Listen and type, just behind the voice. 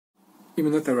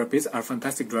Immunotherapies are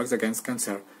fantastic drugs against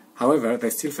cancer. However, they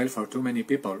still fail for too many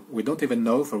people. We don't even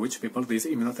know for which people these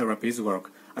immunotherapies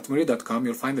work. At Muri.com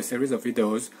you'll find a series of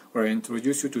videos where I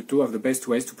introduce you to two of the best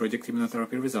ways to predict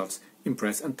immunotherapy results,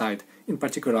 IMPRES and TIDE. In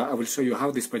particular, I will show you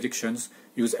how these predictions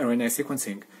use RNA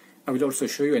sequencing. I will also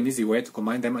show you an easy way to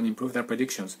combine them and improve their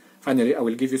predictions. Finally, I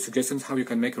will give you suggestions how you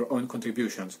can make your own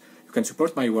contributions. You can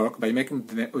support my work by making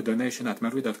a donation at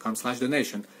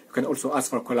melry.com/donation. You can also ask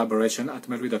for collaboration at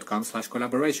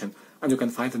melry.com/collaboration. And you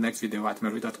can find the next video at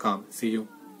melry.com. See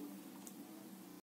you.